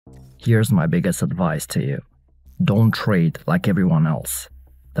Here's my biggest advice to you. Don't trade like everyone else.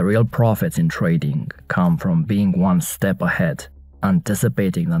 The real profits in trading come from being one step ahead,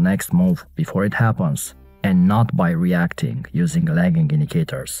 anticipating the next move before it happens, and not by reacting using lagging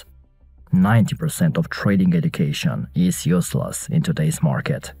indicators. 90% of trading education is useless in today's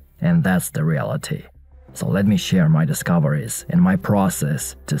market, and that's the reality. So let me share my discoveries and my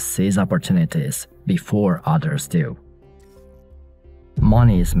process to seize opportunities before others do.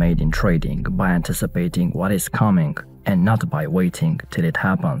 Money is made in trading by anticipating what is coming and not by waiting till it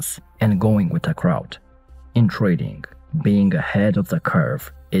happens and going with the crowd. In trading, being ahead of the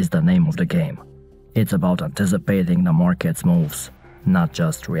curve is the name of the game. It's about anticipating the market's moves, not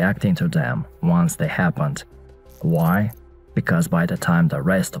just reacting to them once they happened. Why? Because by the time the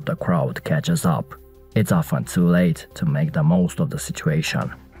rest of the crowd catches up, it's often too late to make the most of the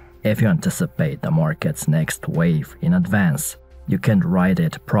situation. If you anticipate the market's next wave in advance, you can ride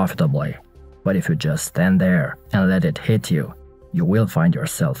it profitably. But if you just stand there and let it hit you, you will find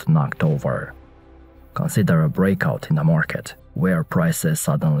yourself knocked over. Consider a breakout in the market, where prices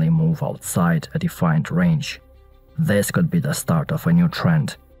suddenly move outside a defined range. This could be the start of a new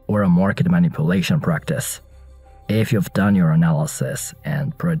trend or a market manipulation practice. If you've done your analysis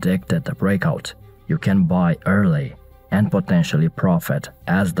and predicted the breakout, you can buy early and potentially profit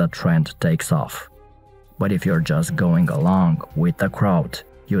as the trend takes off. But if you're just going along with the crowd,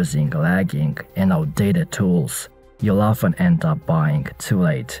 using lagging and outdated tools, you'll often end up buying too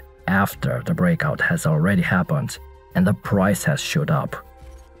late after the breakout has already happened and the price has shot up.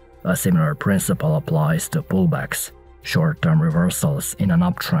 A similar principle applies to pullbacks, short-term reversals in an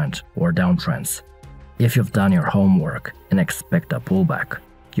uptrend or downtrends. If you've done your homework and expect a pullback,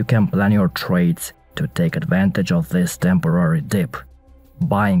 you can plan your trades to take advantage of this temporary dip,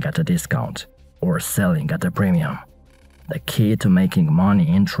 buying at a discount or selling at a premium. The key to making money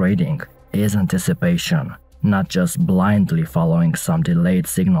in trading is anticipation, not just blindly following some delayed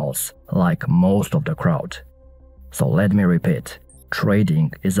signals like most of the crowd. So let me repeat,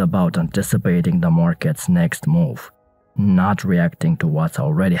 trading is about anticipating the market's next move, not reacting to what's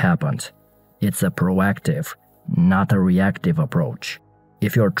already happened. It's a proactive, not a reactive approach.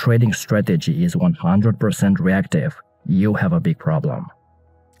 If your trading strategy is 100% reactive, you have a big problem.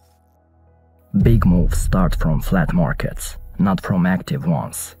 Big moves start from flat markets, not from active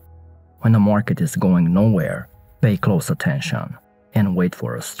ones. When the market is going nowhere, pay close attention and wait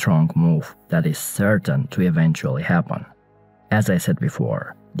for a strong move that is certain to eventually happen. As I said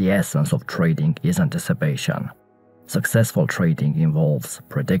before, the essence of trading is anticipation. Successful trading involves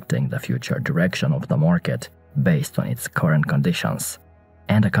predicting the future direction of the market based on its current conditions.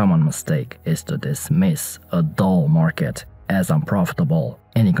 And a common mistake is to dismiss a dull market as unprofitable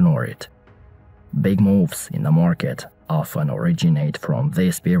and ignore it. Big moves in the market often originate from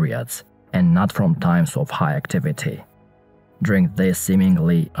these periods and not from times of high activity. During these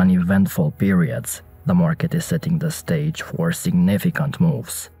seemingly uneventful periods, the market is setting the stage for significant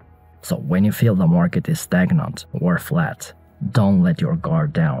moves. So when you feel the market is stagnant or flat, don't let your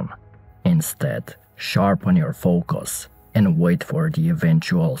guard down. Instead, sharpen your focus and wait for the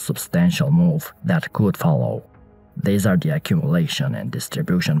eventual substantial move that could follow. These are the accumulation and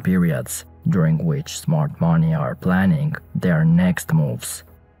distribution periods during which smart money are planning their next moves.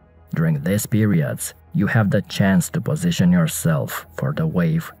 During these periods, you have the chance to position yourself for the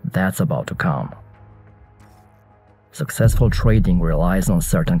wave that's about to come. Successful trading relies on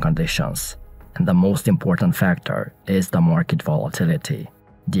certain conditions, and the most important factor is the market volatility,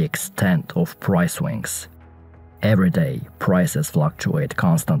 the extent of price swings. Every day, prices fluctuate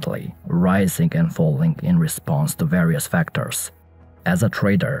constantly, rising and falling in response to various factors. As a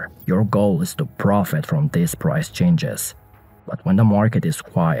trader, your goal is to profit from these price changes. But when the market is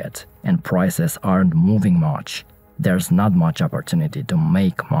quiet and prices aren't moving much, there's not much opportunity to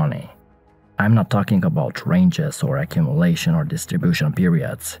make money. I'm not talking about ranges or accumulation or distribution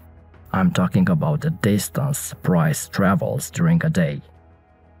periods. I'm talking about the distance price travels during a day.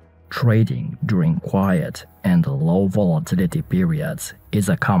 Trading during quiet and low volatility periods is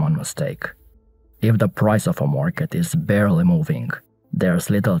a common mistake. If the price of a market is barely moving, there's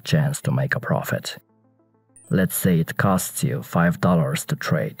little chance to make a profit. Let's say it costs you $5 to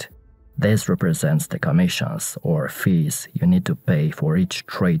trade. This represents the commissions or fees you need to pay for each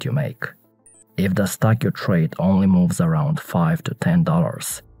trade you make. If the stock you trade only moves around $5 to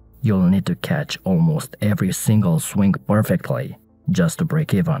 $10, you'll need to catch almost every single swing perfectly just to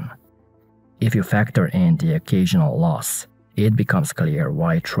break even. If you factor in the occasional loss, it becomes clear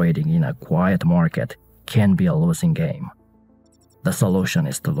why trading in a quiet market can be a losing game. The solution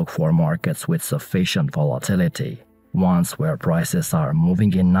is to look for markets with sufficient volatility, ones where prices are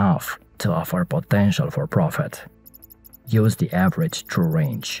moving enough to offer potential for profit. Use the average true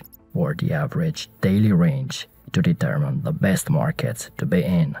range or the average daily range to determine the best markets to be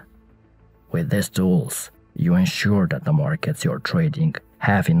in. With these tools, you ensure that the markets you're trading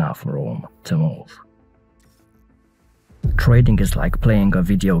have enough room to move. Trading is like playing a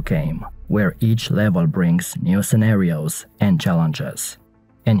video game where each level brings new scenarios and challenges.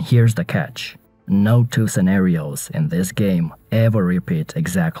 And here's the catch. No two scenarios in this game ever repeat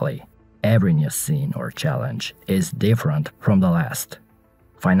exactly. Every new scene or challenge is different from the last.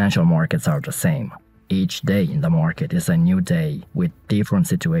 Financial markets are the same. Each day in the market is a new day with different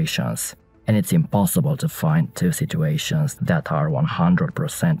situations, and it's impossible to find two situations that are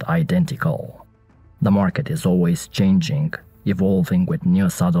 100% identical. The market is always changing, evolving with new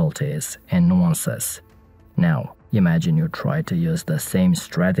subtleties and nuances. Now, imagine you try to use the same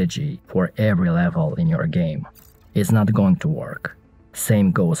strategy for every level in your game. It's not going to work.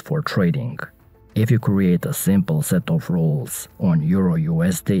 Same goes for trading. If you create a simple set of rules on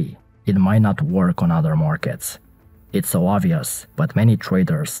Euro-USD, it might not work on other markets. It's so obvious, but many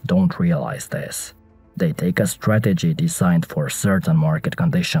traders don't realize this. They take a strategy designed for certain market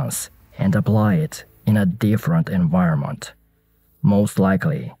conditions and apply it in a different environment. Most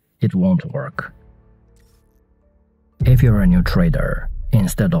likely, it won't work. If you're a new trader,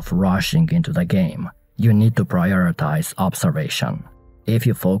 instead of rushing into the game, you need to prioritize observation. If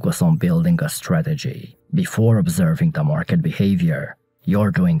you focus on building a strategy before observing the market behavior,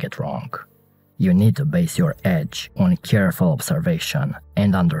 you're doing it wrong. You need to base your edge on careful observation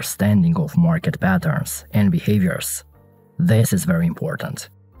and understanding of market patterns and behaviors. This is very important.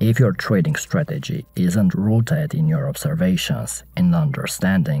 If your trading strategy isn't rooted in your observations and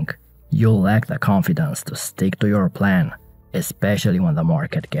understanding, you'll lack the confidence to stick to your plan, especially when the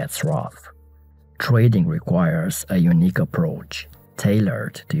market gets rough. Trading requires a unique approach,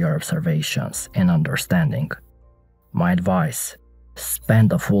 tailored to your observations and understanding. My advice: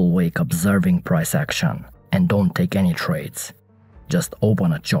 spend a full week observing price action and don't take any trades. Just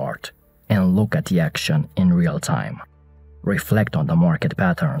open a chart and look at the action in real time. Reflect on the market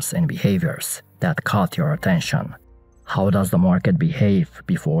patterns and behaviors that caught your attention. How does the market behave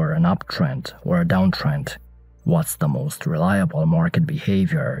before an uptrend or a downtrend? What's the most reliable market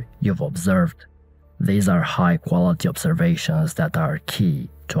behavior you've observed? These are high-quality observations that are key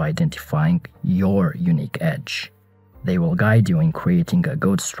to identifying your unique edge. They will guide you in creating a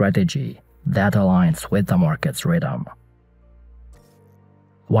good strategy that aligns with the market's rhythm.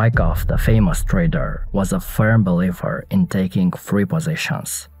 Wyckoff, the famous trader, was a firm believer in taking free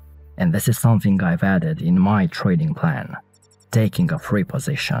positions. And this is something I've added in my trading plan. Taking a free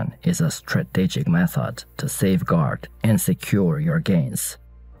position is a strategic method to safeguard and secure your gains.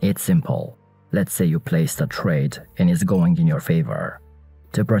 It's simple. Let's say you placed a trade and it's going in your favor.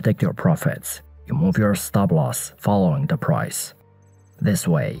 To protect your profits, you move your stop loss following the price. This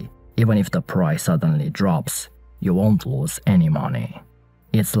way, even if the price suddenly drops, you won't lose any money.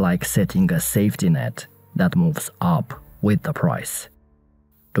 It's like setting a safety net that moves up with the price.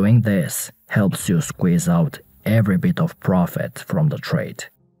 Doing this helps you squeeze out every bit of profit from the trade.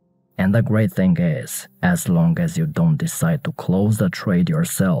 And the great thing is, as long as you don't decide to close the trade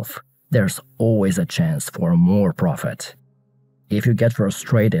yourself, there's always a chance for more profit. If you get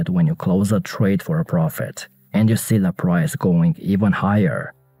frustrated when you close a trade for a profit and you see the price going even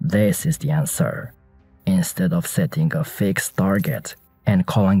higher, this is the answer. Instead of setting a fixed target and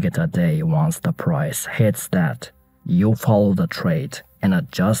calling it a day once the price hits that, you follow the trade and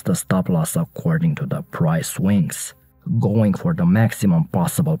adjust the stop loss according to the price swings, going for the maximum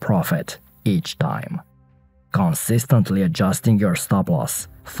possible profit each time. Consistently adjusting your stop loss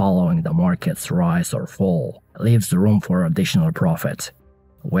following the market's rise or fall leaves room for additional profit,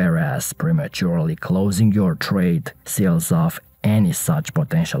 whereas prematurely closing your trade seals off any such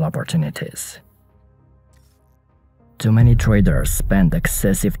potential opportunities. Too many traders spend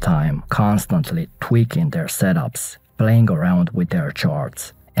excessive time constantly tweaking their setups, playing around with their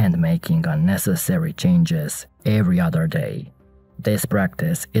charts, and making unnecessary changes every other day. This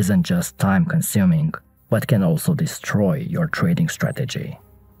practice isn't just time-consuming, but can also destroy your trading strategy.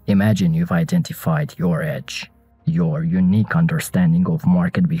 Imagine you've identified your edge, your unique understanding of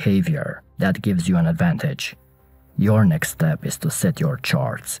market behavior that gives you an advantage. Your next step is to set your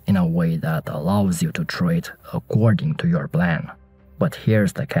charts in a way that allows you to trade according to your plan. But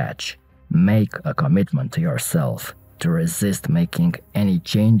here's the catch: make a commitment to yourself to resist making any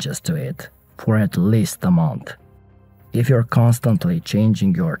changes to it for at least a month. If you're constantly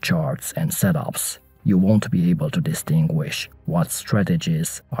changing your charts and setups, you won't be able to distinguish what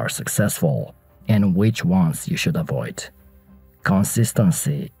strategies are successful and which ones you should avoid.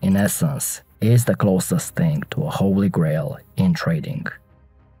 Consistency, in essence, is the closest thing to a holy grail in trading.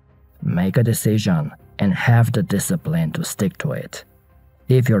 Make a decision and have the discipline to stick to it.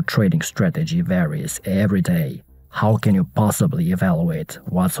 If your trading strategy varies every day, how can you possibly evaluate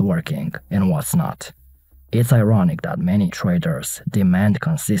what's working and what's not? It's ironic that many traders demand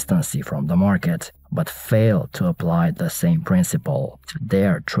consistency from the market but fail to apply the same principle to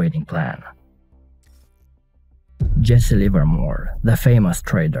their trading plan. Jesse Livermore, the famous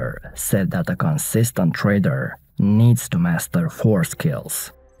trader, said that a consistent trader needs to master 4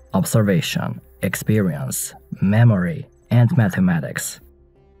 skills: observation, experience, memory, and mathematics.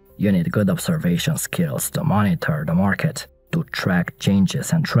 You need good observation skills to monitor the market, to track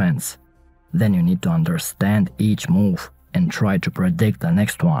changes and trends. Then you need to understand each move and try to predict the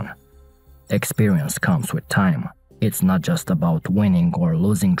next one. Experience comes with time. It's not just about winning or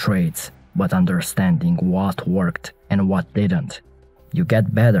losing trades, but understanding what worked and what didn't. You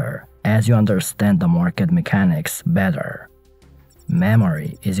get better as you understand the market mechanics better.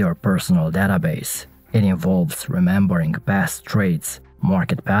 Memory is your personal database. It involves remembering past trades,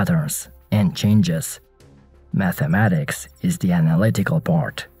 market patterns, and changes. Mathematics is the analytical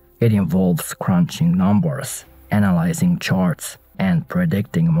part. It involves crunching numbers, analyzing charts, and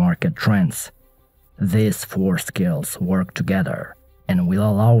predicting market trends. These 4 skills work together and will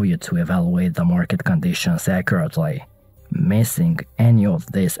allow you to evaluate the market conditions accurately. Missing any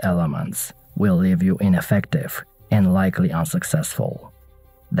of these elements will leave you ineffective and likely unsuccessful.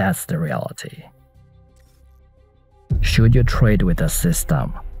 That's the reality. Should you trade with a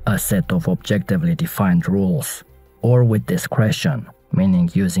system, a set of objectively defined rules, or with discretion, meaning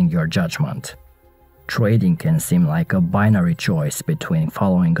using your judgment? Trading can seem like a binary choice between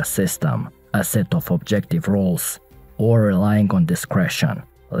following a system, a set of objective rules, or relying on discretion,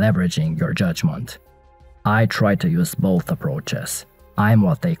 leveraging your judgment. I try to use both approaches. I'm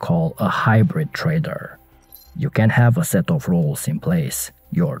what they call a hybrid trader. You can have a set of rules in place,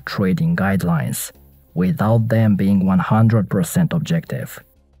 your trading guidelines, without them being 100% objective.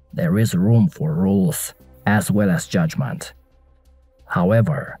 There is room for rules as well as judgment.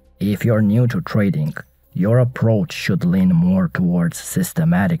 However, if you're new to trading, your approach should lean more towards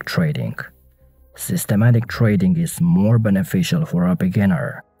systematic trading. Systematic trading is more beneficial for a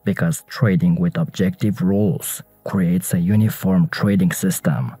beginner because trading with objective rules creates a uniform trading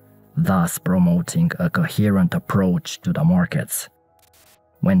system, thus promoting a coherent approach to the markets.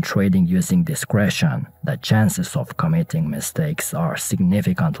 When trading using discretion, the chances of committing mistakes are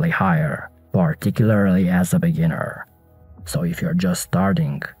significantly higher, particularly as a beginner. So if you're just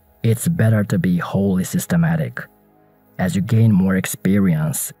starting, it's better to be wholly systematic. As you gain more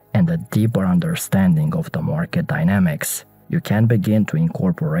experience and a deeper understanding of the market dynamics, you can begin to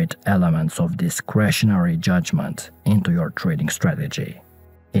incorporate elements of discretionary judgment into your trading strategy.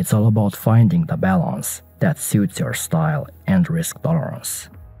 It's all about finding the balance that suits your style and risk tolerance.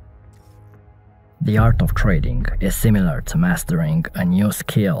 The art of trading is similar to mastering a new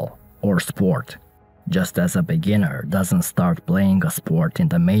skill or sport. Just as a beginner doesn't start playing a sport in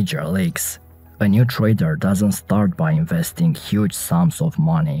the major leagues, a new trader doesn't start by investing huge sums of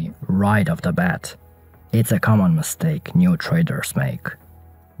money right off the bat. It's a common mistake new traders make.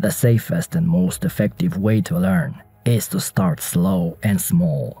 The safest and most effective way to learn is to start slow and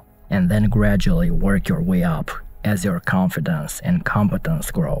small, and then gradually work your way up as your confidence and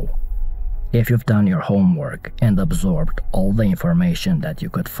competence grow. If you've done your homework and absorbed all the information that you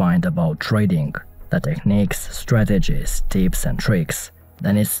could find about trading, the techniques, strategies, tips, and tricks,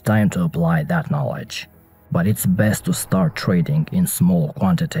 then it's time to apply that knowledge. But it's best to start trading in small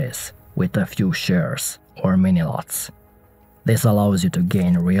quantities, with a few shares or mini lots. This allows you to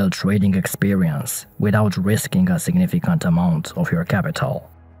gain real trading experience without risking a significant amount of your capital.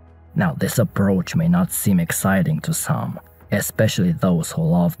 Now, this approach may not seem exciting to some, especially those who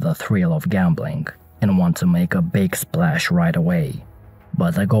love the thrill of gambling and want to make a big splash right away.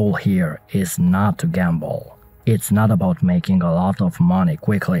 But the goal here is not to gamble. It's not about making a lot of money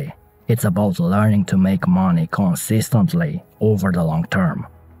quickly. It's about learning to make money consistently over the long term.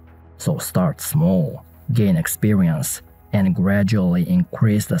 So start small, gain experience, and gradually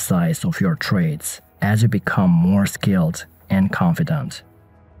increase the size of your trades as you become more skilled and confident.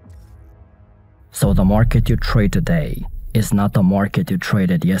 So the market you trade today is not the market you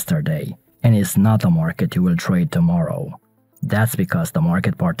traded yesterday, and is not the market you will trade tomorrow. That's because the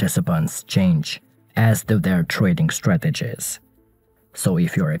market participants change, as do their trading strategies. So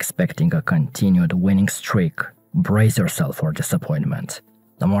if you're expecting a continued winning streak, brace yourself for disappointment.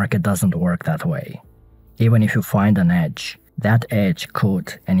 The market doesn't work that way. Even if you find an edge, that edge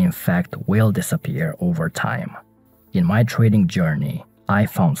could and in fact will disappear over time. In my trading journey, I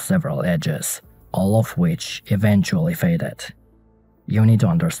found several edges, all of which eventually faded. You need to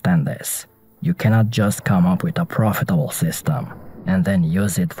understand this. You cannot just come up with a profitable system and then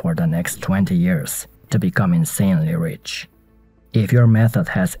use it for the next 20 years to become insanely rich. If your method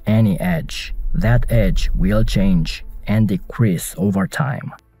has any edge, that edge will change and decrease over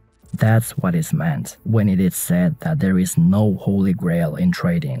time. That's what is meant when it is said that there is no holy grail in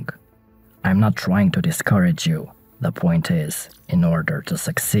trading. I'm not trying to discourage you. The point is, in order to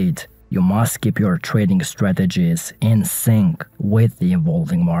succeed, you must keep your trading strategies in sync with the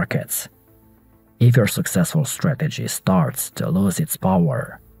evolving markets. If your successful strategy starts to lose its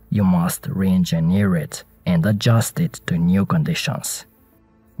power, you must re-engineer it and adjust it to new conditions.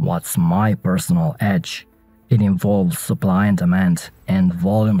 What's my personal edge? It involves supply and demand and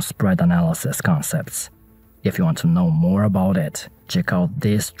volume spread analysis concepts. If you want to know more about it, check out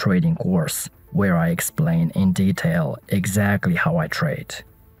this trading course where I explain in detail exactly how I trade.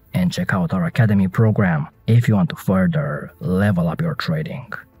 And check out our Academy program if you want to further level up your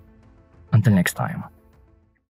trading. Until next time.